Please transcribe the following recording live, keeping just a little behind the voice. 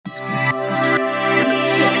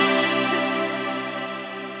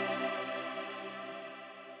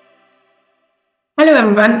Hello,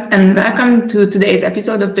 everyone, and welcome to today's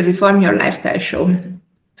episode of the Reform Your Lifestyle Show.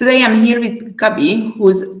 Today, I'm here with Gabi,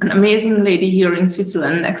 who's an amazing lady here in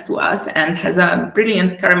Switzerland next to us and has a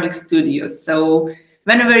brilliant ceramic studio. So,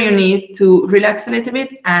 whenever you need to relax a little bit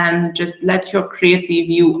and just let your creative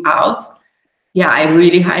you out, I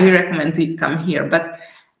really highly recommend you come here. But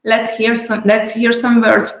let's hear some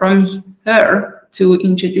words from her to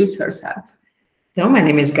introduce herself. So my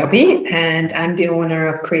name is Gabi, and I'm the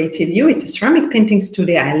owner of Creative You. It's a ceramic painting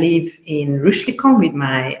studio. I live in Rushlikon with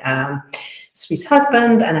my Swiss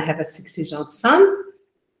husband, and I have a 6-year-old son.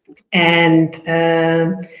 And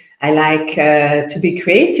I like to be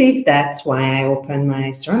creative. That's why I opened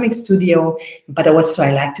my ceramic studio. But also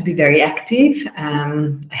I like to be very active.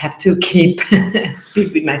 I have to keep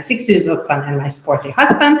speed with my 6-year-old son and my sporty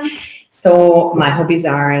husband. So my hobbies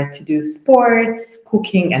are to do sports,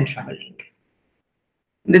 cooking, and traveling.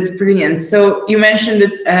 That's brilliant. So you mentioned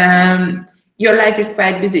that your life is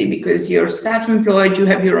quite busy because you're self-employed, you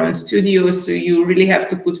have your own studio, so you really have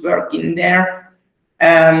to put work in there.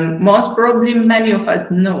 Most probably many of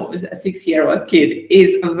us know a 6-year-old kid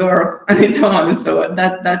is a work on its own, so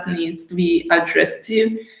that needs to be addressed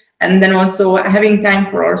too. And then also having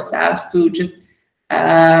time for ourselves to just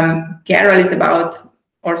care a little about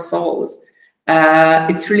our souls.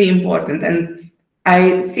 It's really important. And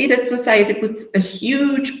I see that society puts a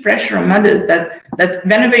huge pressure on mothers that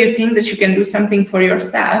whenever you think that you can do something for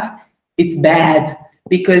yourself, it's bad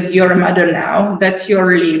because you're a mother now. That's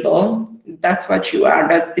your label. That's what you are.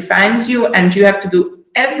 That defines you, and you have to do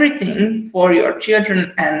everything for your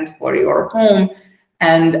children and for your home.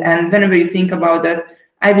 And whenever you think about that,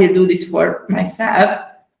 I will do this for myself,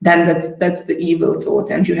 then that's the evil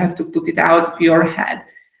thought, and you have to put it out of your head.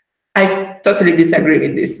 I totally disagree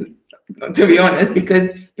with this, to be honest, because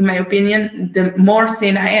in my opinion, the more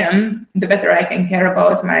sane I am, the better I can care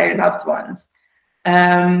about my loved ones.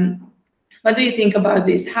 What do you think about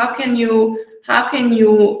this? How can you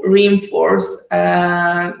reinforce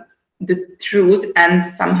the truth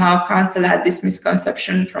and somehow cancel out this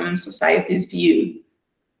misconception from society's view?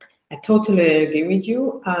 I totally agree with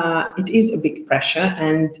you. It is a big pressure,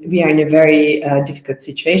 and we are in a very difficult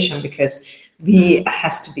situation because we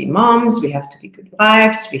have to be moms, we have to be good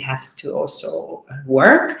wives, we have to also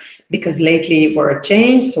work, because lately work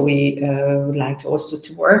changed, so we would like to also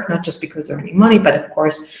to work, not just because of earning money, but of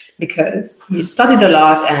course because we studied a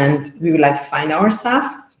lot and we would like to find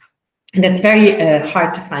ourselves. And that's very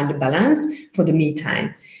hard to find the balance for the me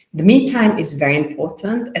time. The me time is very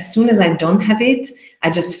important. As soon as I don't have it,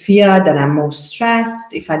 I just feel that I'm more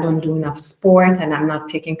stressed. If I don't do enough sport and I'm not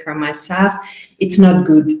taking care of myself, it's not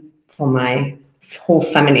good for my whole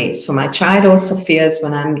family. So my child also feels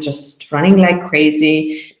when I'm just running like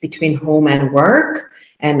crazy between home and work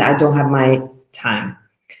and I don't have my time.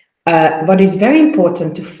 What is very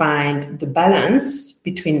important to find the balance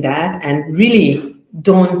between that and really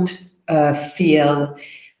don't feel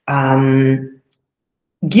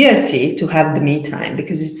guilty to have the me time,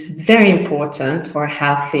 because it's very important for a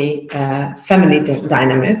healthy family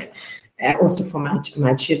dynamic. Also for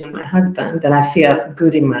my children, my husband, that I feel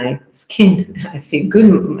good in my skin, I feel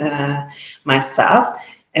good myself,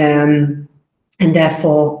 and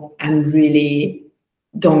therefore I really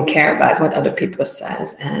don't care about what other people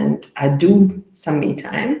says, and I do some me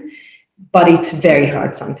time, but it's very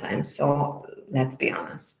hard sometimes. So let's be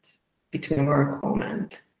honest, between work, home,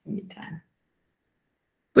 and me time.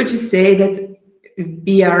 Would you say that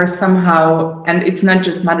we are somehow, and it's not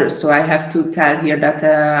just mothers, so I have to tell here that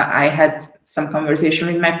I had some conversation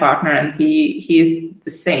with my partner, and he is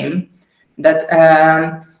the same, that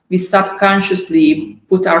we subconsciously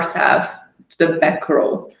put ourselves to the back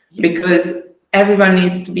row because everyone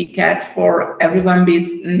needs to be cared for, everyone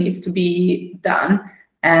needs to be done,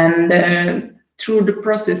 and through the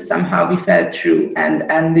process somehow we fell through,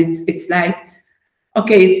 and it's like,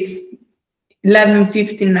 okay, it's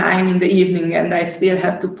 11:59 in the evening and I still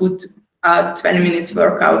have to put a 20 minutes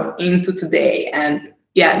workout into today, and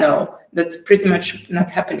no, that's pretty much not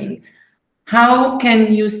happening. How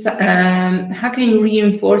can you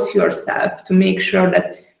reinforce yourself to make sure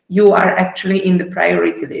that you are actually in the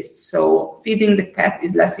priority list? So feeding the cat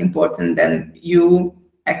is less important than you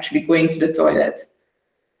actually going to the toilet.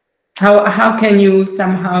 How can you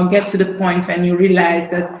somehow get to the point when you realize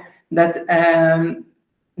that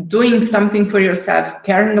doing something for yourself,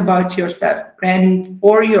 caring about yourself, caring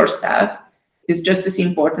for yourself is just as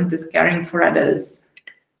important as caring for others?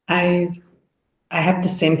 I have the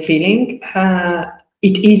same feeling.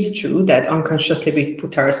 It is true that unconsciously we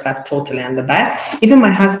put ourselves totally on the back. Even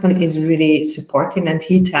my husband is really supporting, and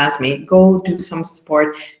he tells me, go do some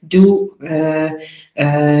sport, do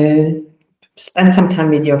spend some time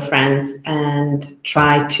with your friends and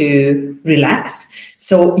try to relax.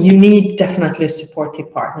 So you need definitely a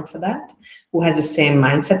supportive partner for that, who has the same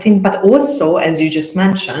mindset in, but also, as you just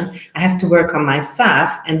mentioned, I have to work on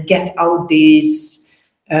myself and get out these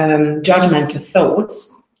judgmental thoughts,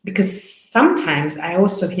 because sometimes I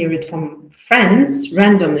also hear it from friends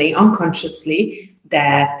randomly, unconsciously,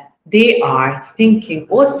 that they are thinking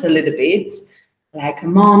also a little bit like a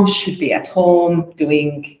mom should be at home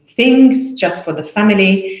doing things just for the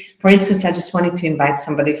family. For instance, I just wanted to invite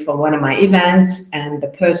somebody for one of my events, and the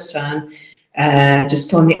person just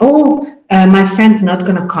told me, "Oh, my friend's not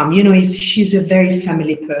going to come. You know, she's a very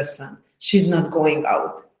family person. She's not going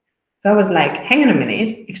out." So I was like, hang on a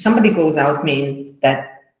minute. If somebody goes out, means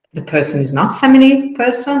that the person is not family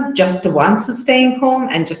person, just the ones who staying home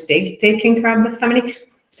and just taking care of the family.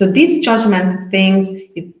 So these judgmental things,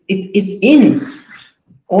 it is in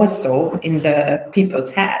also in the people's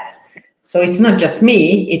head. So it's not just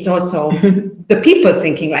me, it's also the people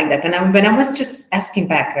thinking like that. And when I was just asking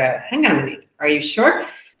back, hang on a minute, are you sure?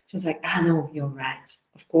 She was like, no, you're right.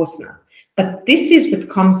 Of course not. But this is what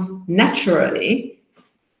comes naturally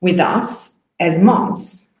with us as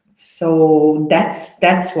moms. So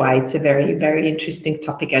that's why it's a very, very interesting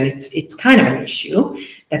topic, and it's kind of an issue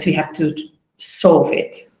that we have to solve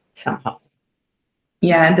it somehow.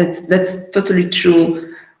 Yeah, that's totally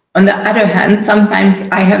true. On the other hand, sometimes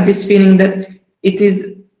I have this feeling that it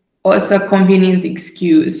is also a convenient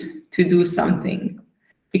excuse to do something,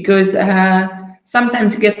 because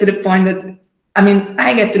sometimes you get to the point that,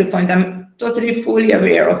 I get to the point I'm totally fully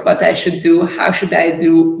aware of what I should do, how should I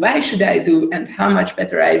do, why should I do, and how much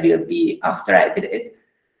better I will be after I did it.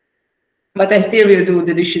 But I still will do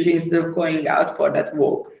the dishes instead of going out for that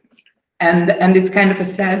walk. And it's kind of a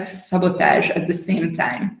self-sabotage at the same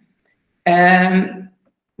time.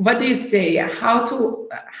 What do you say?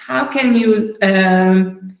 How can you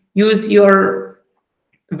use your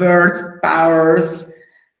words, powers,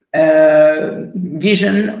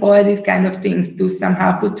 vision, all these kind of things to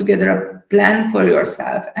somehow put together a plan for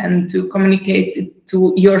yourself and to communicate it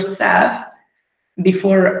to yourself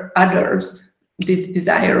before others, this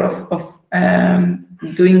desire of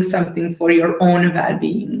doing something for your own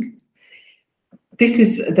well-being? This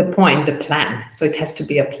is the point, the plan. So it has to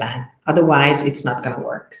be a plan. Otherwise, it's not going to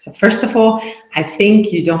work. So first of all, I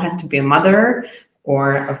think you don't have to be a mother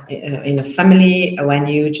or in a family when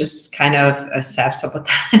you just kind of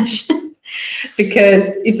self-sabotage. Because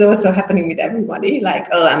it's also happening with everybody. Like,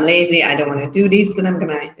 oh, I'm lazy, I don't want to do this, then I'm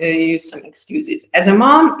going to use some excuses. As a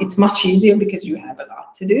mom, it's much easier because you have a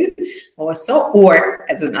lot to do also. Or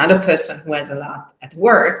as another person who has a lot at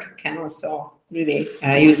work can also really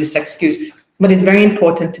use this excuse. But it's very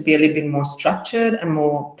important to be a little bit more structured and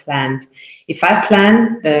more planned. If I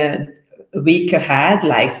plan the week ahead,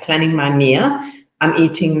 like planning my meal, I'm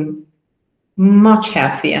eating much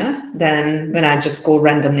healthier than when I just go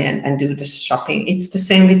randomly and do the shopping. It's the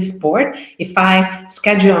same with sport. If I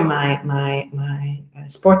schedule my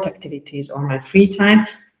sport activities or my free time,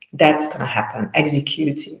 that's going to happen. I'm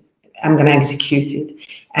going to execute it.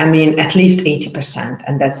 At least 80%,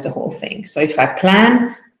 and that's the whole thing. So if I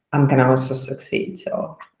plan, I'm going to also succeed.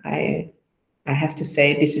 So I have to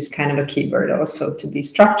say this is kind of a keyword also, to be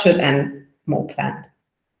structured and more planned.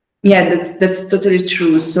 Yeah, that's totally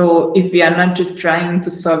true. So if we are not just trying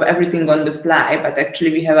to solve everything on the fly, but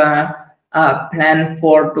actually we have a plan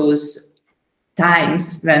for those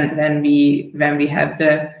times when we have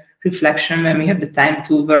the reflection, when we have the time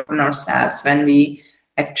to work on ourselves, when we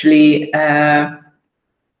actually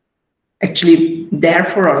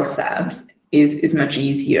there for ourselves, is much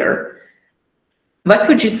easier. What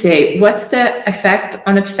would you say? What's the effect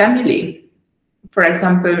on a family? For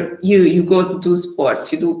example, you go to do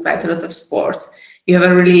sports, you do quite a lot of sports. You have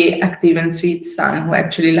a really active and sweet son who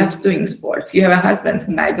actually loves doing sports. You have a husband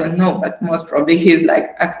whom I don't know, but most probably he's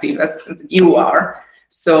like active as you are.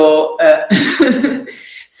 So,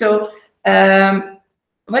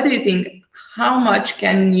 what do you think? How much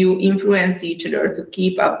can you influence each other to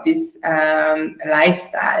keep up this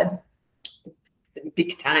lifestyle?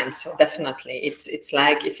 Big time. So definitely, it's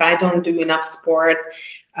like if I don't do enough sport,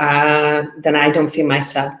 then I don't feel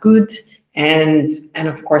myself good, and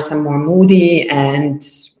of course I'm more moody, and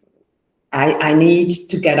I need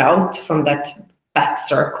to get out from that bad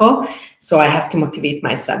circle. So I have to motivate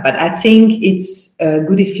myself. But I think it's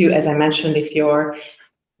good if you, as I mentioned, if your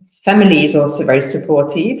family is also very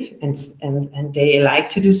supportive and they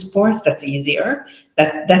like to do sports, that's easier.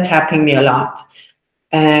 That helping me a lot.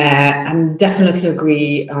 I definitely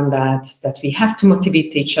agree on that we have to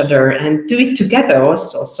motivate each other and do it together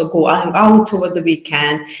also. So go out over the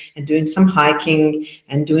weekend and doing some hiking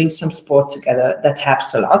and doing some sport together. That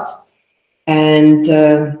helps a lot. And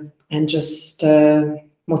just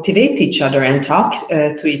motivate each other and talk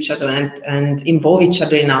to each other and involve each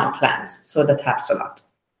other in our plans. So that helps a lot.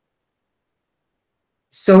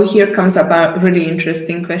 So here comes up a really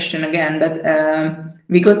interesting question again, that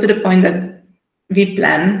we got to the point that we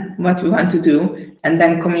plan what we want to do and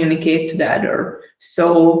then communicate to the other.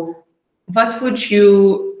 So what would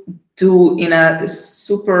you do in a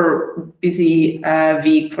super busy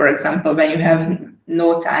week, for example, when you have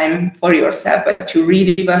no time for yourself, but you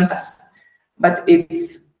really want us, but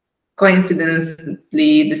it's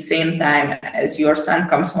coincidentally the same time as your son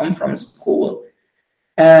comes home from school?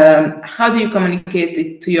 How do you communicate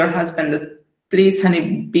it to your husband that, please,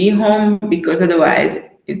 honey, be home, because otherwise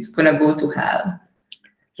it's gonna go to hell?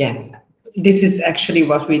 Yes, this is actually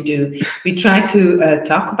what we do. We try to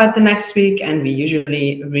talk about the next week, and we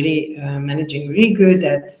usually really managing really good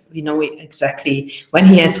that we know exactly when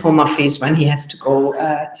he has home office, when he has to go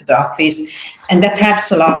to the office, and that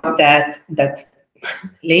helps a lot. That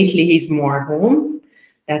lately he's more home.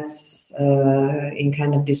 That's in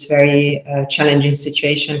kind of this very challenging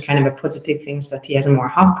situation, kind of a positive things that he has a more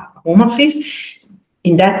home office.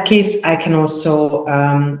 In that case, I can also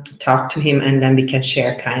talk to him, and then we can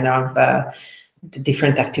share kind of the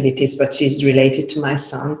different activities, but is related to my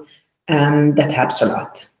son. That helps a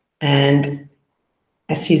lot. And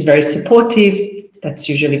as he's very supportive, that's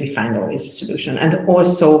usually we find always a solution. And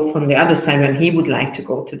also from the other side, when he would like to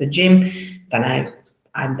go to the gym, then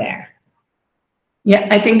I'm there. Yeah,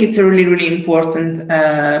 I think it's a really, really important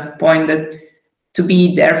point, that to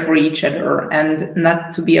be there for each other and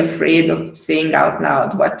not to be afraid of saying out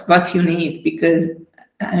loud what you need. Because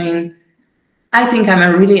I mean, I think I'm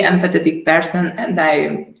a really empathetic person and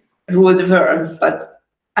I rule the world, but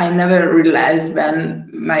I never realize when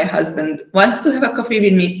my husband wants to have a coffee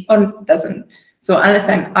with me or doesn't. So unless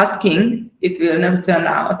I'm asking, it will never turn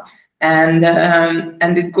out. And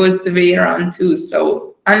it goes the way around too.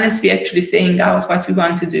 So unless we're actually saying out what we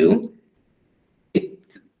want to do,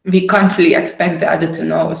 we can't really expect the other to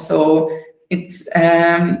know. So it's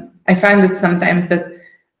I find that sometimes that,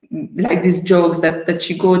 like these jokes that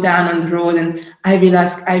you go down on the road and I will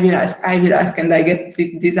ask, and I get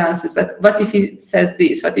these answers. But what if he says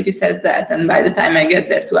this? What if he says that? And by the time I get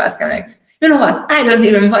there to ask, I'm like, you know what? I don't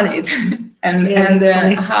even want it.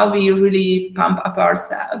 and how we really pump up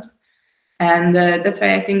ourselves. And that's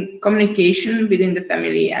why I think communication within the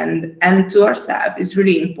family and to ourselves is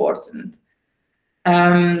really important.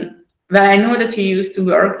 Well, I know that you used to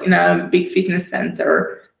work in a big fitness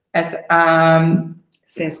center as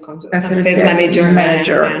sales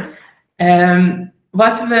manager. Yeah.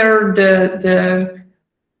 What were the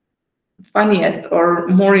funniest or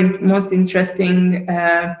most interesting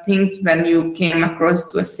things when you came across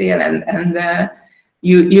to a sale and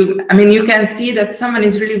you I mean, you can see that someone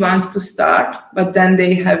is really wants to start, but then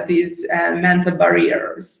they have these mental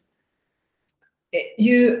barriers.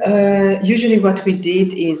 Usually what we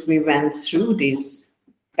did is we went through these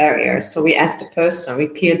barriers. So we asked the person, we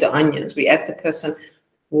peeled the onions, we asked the person,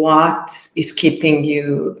 what is keeping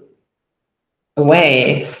you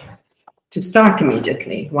away to start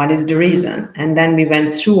immediately? What is the reason? And then we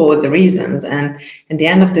went through all the reasons, and at the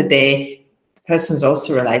end of the day, the persons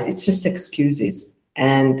also realized it's just excuses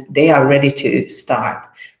and they are ready to start.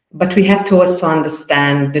 But we have to also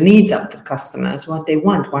understand the needs of the customers, what they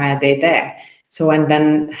want, why are they there? So, and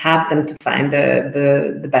then help them to find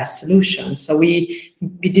the best solution. So we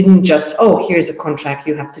didn't just, oh, here's a contract,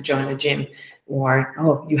 you have to join a gym, or,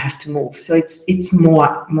 oh, you have to move. So it's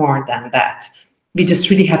more than that. We just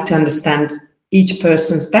really have to understand each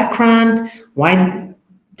person's background, why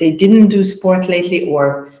they didn't do sport lately,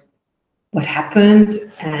 or what happened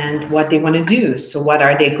and what they want to do. So what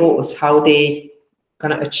are their goals? How they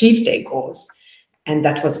going to achieve their goals? And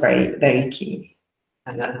that was very, very key.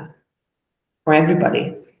 For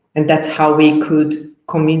everybody. And that's how we could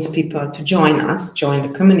convince people to join us, join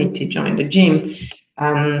the community, join the gym,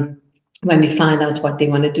 when we find out what they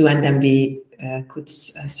want to do, and then we could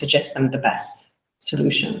suggest them the best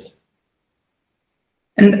solutions.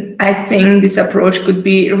 And I think this approach could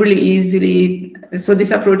be really easily, so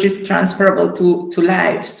this approach is transferable to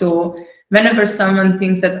life. So whenever someone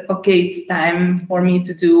thinks that, okay, it's time for me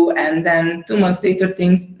to do, and then 2 months later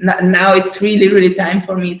thinks, now it's really, really time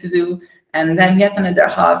for me to do, and then yet another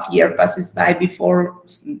half year passes by before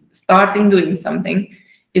starting doing something.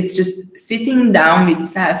 It's just sitting down with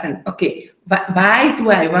self and, okay, why do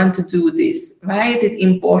I want to do this? Why is it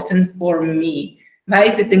important for me? why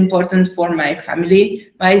is it important for my family?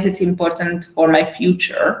 Why is it important for my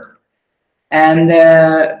future? And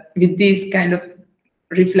with these kind of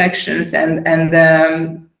reflections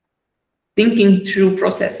and thinking through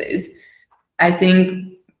processes, I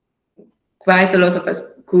think quite a lot of us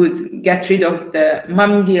could get rid of the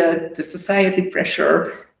mom guilt, the society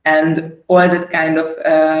pressure, and all that kind of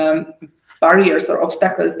barriers or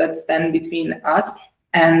obstacles that stand between us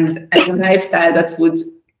and a lifestyle that would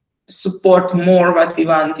support more what we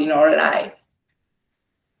want in our life.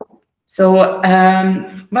 So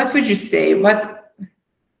what would you say? What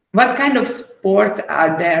kind of sports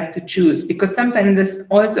are there to choose? Because sometimes there's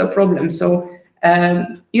also a problem. So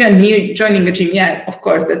you and me joining a gym, yeah, of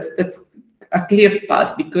course, that's a clear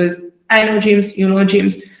path, because I know gyms, you know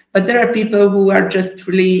gyms, but there are people who are just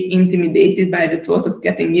really intimidated by the thought of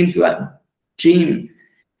getting into a gym.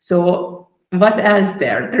 So what else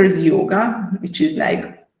there? There is yoga, which is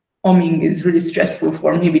like, oming is really stressful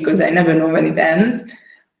for me because I never know when it ends.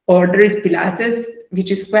 Or there is Pilates,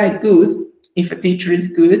 which is quite good if a teacher is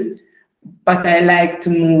good, but I like to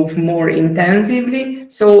move more intensively.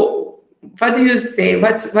 So what do you say?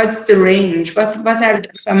 What's the range? What are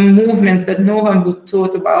some movements that no one would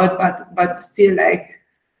thought about, but still like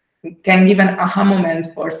can give an aha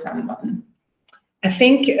moment for someone? I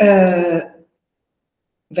think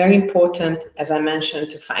very important, as I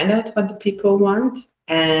mentioned, to find out what the people want,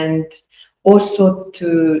 and also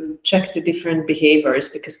to check the different behaviors,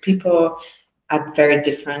 because people are very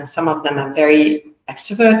different. Some of them are very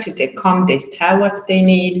extroverted. They come, they tell what they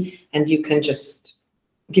need, and you can just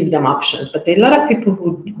give them options. But there are a lot of people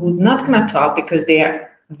who's not going to talk because they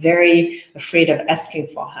are very afraid of asking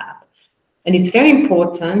for help. And it's very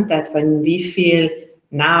important that when we feel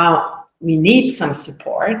now we need some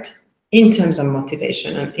support in terms of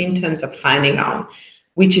motivation and in terms of finding out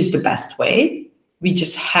which is the best way, we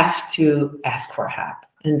just have to ask for help.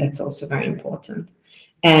 And that's also very important.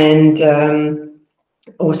 And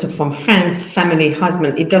also from friends, family,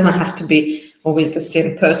 husband, it doesn't have to be always the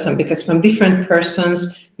same person, because from different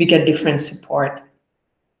persons, we get different support.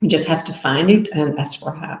 We just have to find it and ask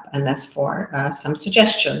for help and ask for some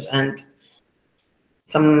suggestions and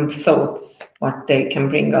some thoughts, what they can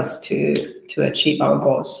bring us to achieve our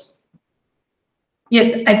goals.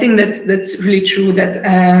 Yes, I think that's really true, that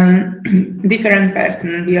different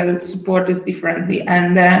person will support us differently.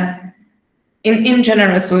 And in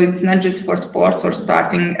general, so it's not just for sports or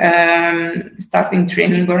starting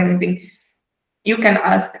training or anything. You can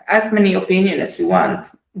ask as many opinions as you want.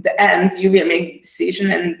 At the end, you will make a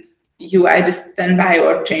decision, and you either stand by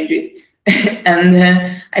or change it.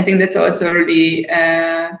 And I think that's also a really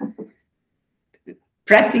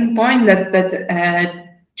pressing point, that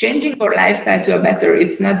changing our lifestyle to a better,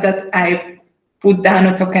 it's not that I put down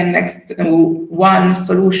a token next to one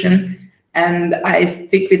solution and I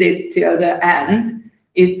stick with it till the end.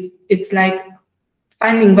 It's like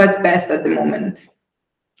finding what's best at the moment.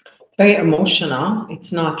 It's very emotional.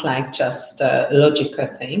 It's not like just a logical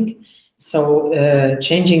thing. So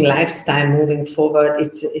changing lifestyle, moving forward,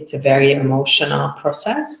 it's a very emotional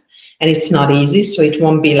process, and it's not easy. So it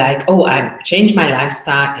won't be like, oh, I changed my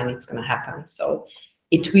lifestyle and it's going to happen. So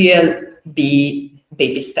it will be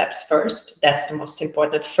baby steps first. That's the most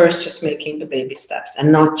important. First, just making the baby steps,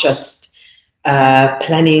 and not just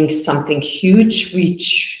planning something huge,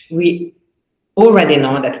 which we already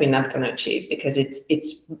know that we're not going to achieve, because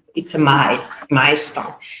it's a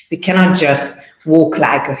milestone. We cannot just walk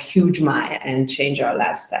like a huge mile and change our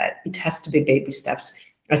lifestyle. It has to be baby steps.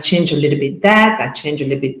 I change a little bit that, I change a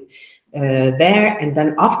little bit there, and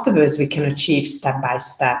then afterwards we can achieve step by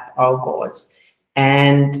step our goals.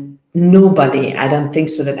 And nobody, I don't think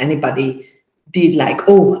so that anybody did like,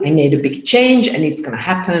 oh, I made a big change and it's going to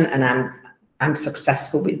happen and I'm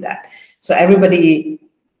successful with that. So everybody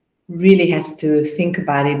really has to think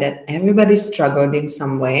about it, that everybody struggled in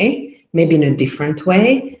some way, maybe in a different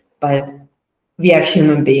way, but we are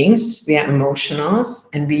human beings, we are emotionals,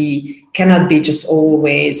 and we cannot be just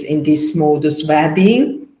always in this modus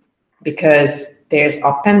well-being, because there's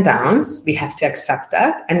up and downs. We have to accept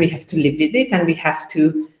that, and we have to live with it, and we have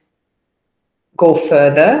to go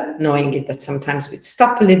further, knowing it that sometimes we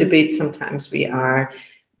stop a little bit, sometimes we are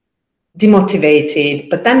demotivated,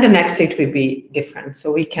 but then the next stage will be different.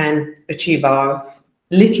 So we can achieve our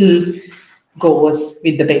little goals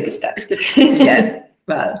with the baby steps. Yes,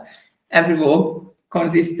 well, every walk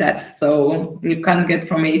comes in steps, so you can't get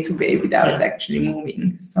from A to B without actually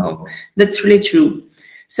moving. So that's really true.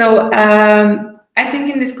 So I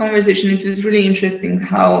think in this conversation it was really interesting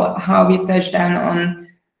how we touched on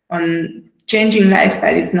changing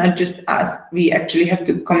lifestyle. It's not just us. We actually have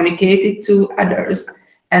to communicate it to others,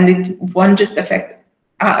 and it won't just affect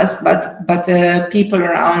us, but people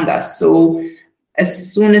around us. So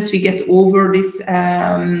as soon as we get over this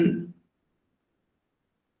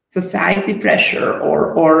society pressure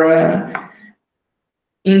or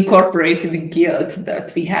incorporated guilt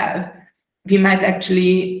that we have, we might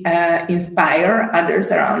actually inspire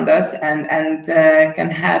others around us and can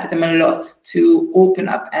help them a lot to open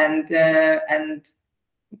up and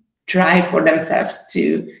try for themselves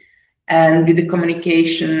too, and with the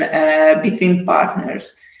communication between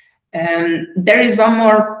partners. There is one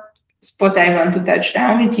more spot I want to touch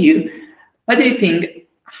down with you. What do you think?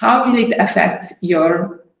 How will it affect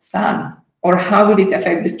your son, or how will it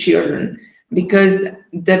affect the children? Because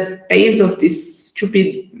the base of this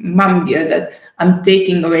stupid mom guilt that I'm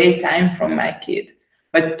taking away time from my kid.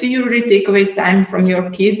 But do you really take away time from your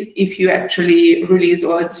kid if you actually release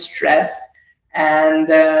all the stress and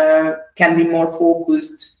can be more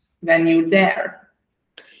focused when you're there?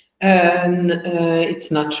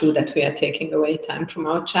 It's not true that we are taking away time from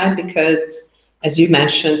our child, because, as you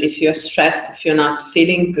mentioned, if you're stressed, if you're not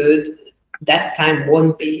feeling good, that time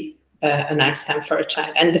won't be a nice time for a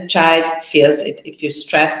child. And the child feels it. If you're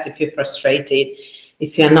stressed, if you're frustrated,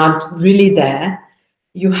 if you're not really there,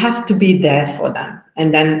 you have to be there for them.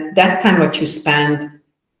 And then that time what you spend,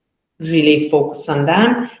 really focus on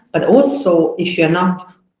them. But also, if you're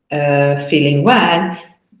not feeling well,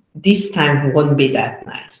 this time won't be that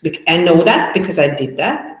nice. I know that because I did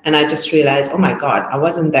that. And I just realized, oh my God, I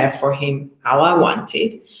wasn't there for him how I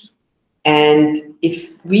wanted. And if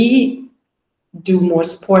we do more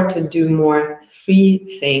sport and do more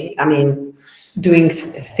free thing, doing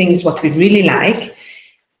things what we really like,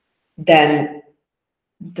 then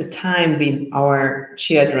the time with our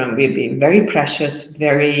children will be very precious,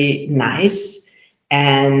 very nice,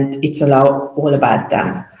 and it's all about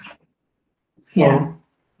them. So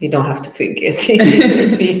we don't have to feel guilty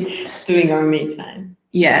if we're doing our me time.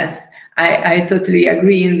 Yes, I totally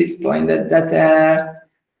agree in this point that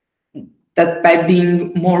by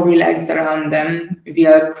being more relaxed around them,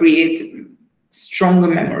 we'll create stronger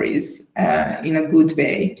memories in a good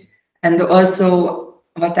way. And also,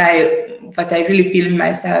 what I really feel in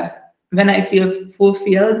myself, when I feel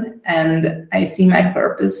fulfilled and I see my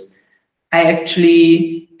purpose, I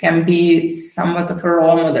actually can be somewhat of a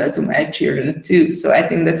role model to my children too. So I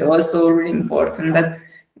think that's also really important, that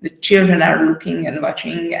the children are looking and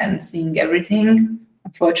watching and seeing everything.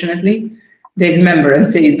 Unfortunately, they remember and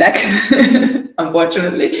say it back.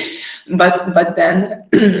 Unfortunately, but then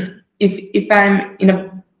if I'm in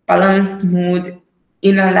a balanced mood,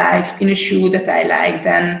 in a life, in a shoe that I like,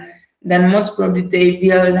 then most probably they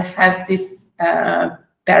will have this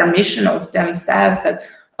permission of themselves that,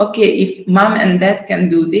 okay, if mom and dad can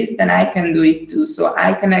do this, then I can do it too. So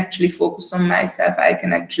I can actually focus on myself. I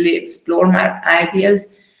can actually explore my ideas.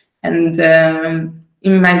 And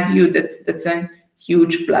in my view, that's a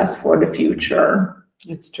huge plus for the future.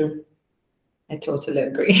 It's true. I totally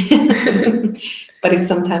agree. But it's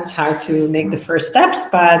sometimes hard to make the first steps.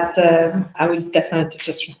 But I would definitely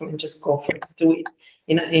just recommend just go for it, do it.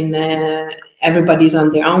 In everybody's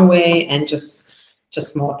on their own way, and just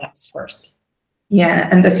small steps first. Yeah,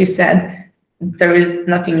 and as you said, there is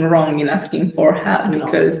nothing wrong in asking for help,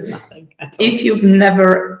 because if you've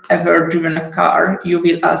never ever driven a car, you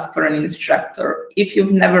will ask for an instructor. If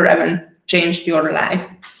you've never ever changed your life,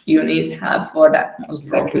 you need help for that, most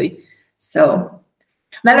probably. So,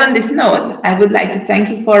 well, on this note, I would like to thank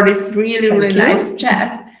you for this really nice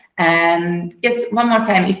chat. And yes, one more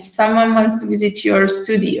time, if someone wants to visit your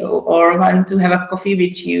studio or want to have a coffee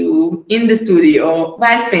with you in the studio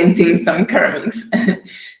while painting some ceramics,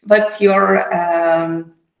 what's the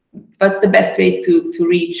best way to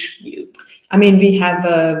reach you? We have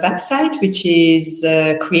a website which is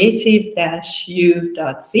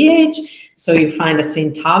creative-u.ch. So you find us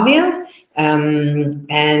in Tavia, and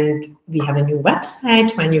we have a new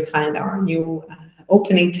website when you find our new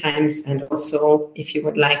opening times, and also if you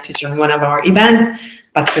would like to join one of our events.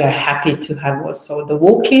 But we are happy to have also the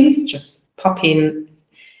walk-ins. Just pop in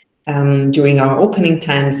during our opening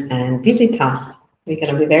times and visit us. We're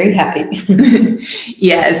going to be very happy.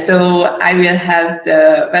 Yeah, so I will have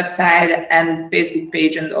the website and Facebook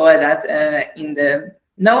page and all that in the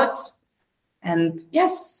notes. And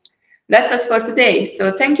yes, that was for today.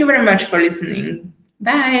 So thank you very much for listening.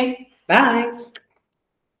 Bye. Bye.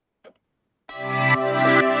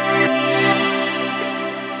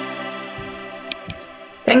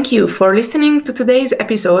 Thank you for listening to today's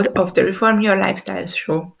episode of the Reform Your Lifestyle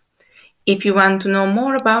show. If you want to know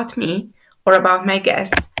more about me or about my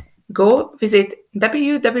guests, go visit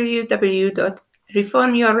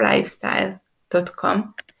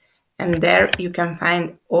www.reformyourlifestyle.com and there you can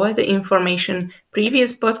find all the information,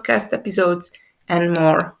 previous podcast episodes, and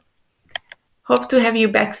more. Hope to have you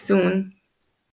back soon.